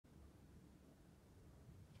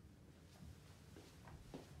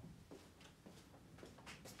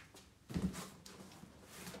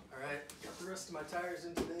rest of my tires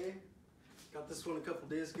in today. Got this one a couple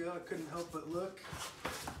days ago. I couldn't help but look. I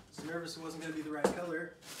was nervous it wasn't going to be the right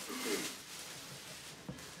color.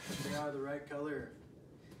 They are the right color.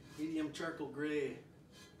 Medium charcoal gray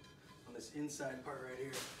on this inside part right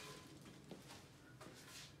here.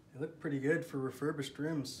 They look pretty good for refurbished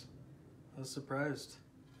rims. I was surprised.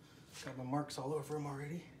 Got my marks all over them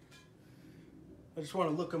already. I just want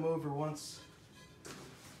to look them over once.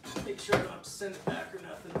 Make sure I don't have to send it back or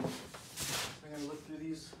nothing. I'm going to look through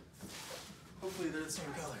these. Hopefully they're the same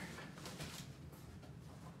color.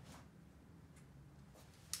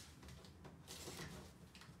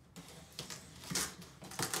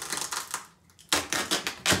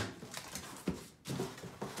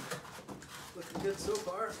 Looking good so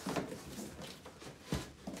far.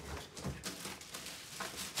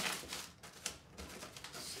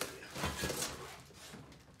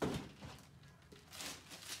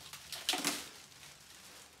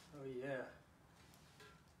 Oh yeah.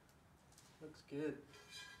 Looks good.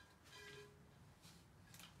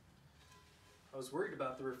 I was worried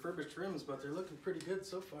about the refurbished rims, but they're looking pretty good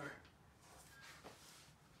so far.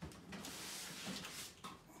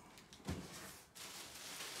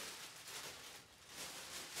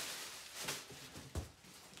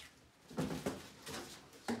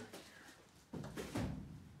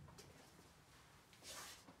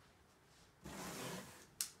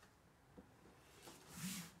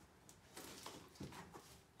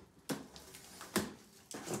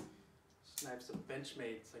 Knife's a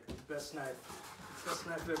Benchmade. It's like the best knife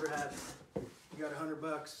I've ever had. You got $100.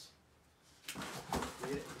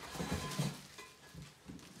 Get it.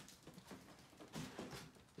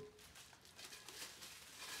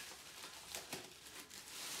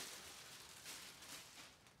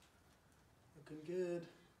 Looking good.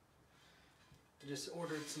 I just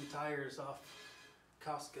ordered some tires off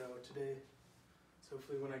Costco today. So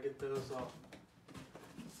hopefully when I get those, I'll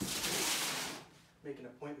make an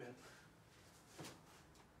appointment.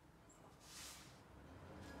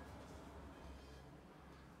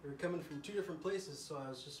 They were coming from two different places, so I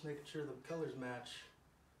was just making sure the colors match.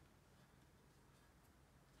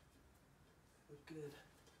 Look good.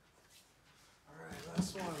 Alright,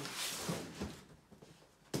 last one.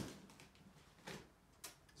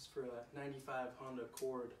 This is for a 95 Honda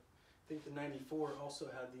Accord. I think the 94 also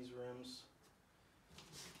had these rims.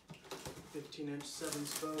 15-inch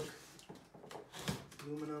 7-spoke.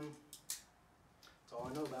 Aluminum. That's all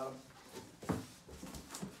I know about them.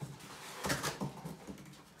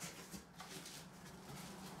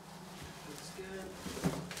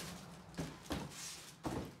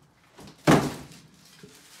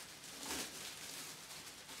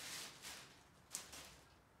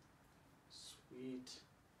 Sweet.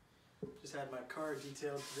 Just had my car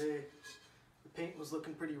detailed today. The paint was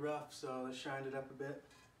looking pretty rough, so I shined it up a bit.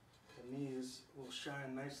 And these will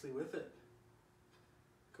shine nicely with it.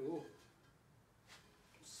 Cool.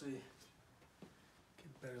 Let's see. Get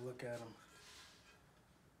a better look at them.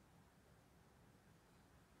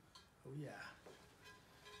 Oh yeah.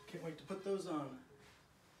 Can't wait to put those on.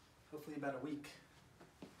 Hopefully about a week.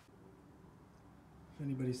 If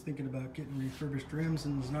anybody's thinking about getting refurbished rims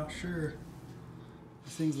and is not sure,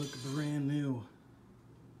 these things look brand new.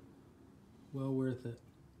 Well worth it.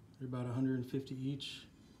 They're about 150 each.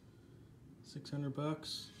 600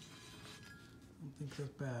 bucks. I don't think that's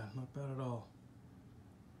bad. Not bad at all.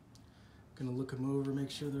 Gonna look them over,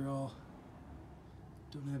 make sure they're all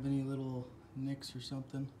don't have any little nicks or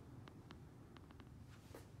something.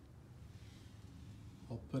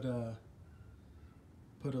 I'll put a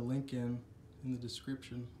link in the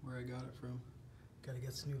description where I got it from. Gotta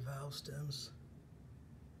get some new valve stems.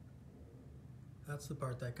 That's the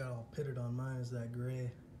part that got all pitted on mine, is that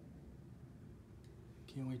gray.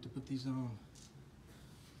 Can't wait to put these on.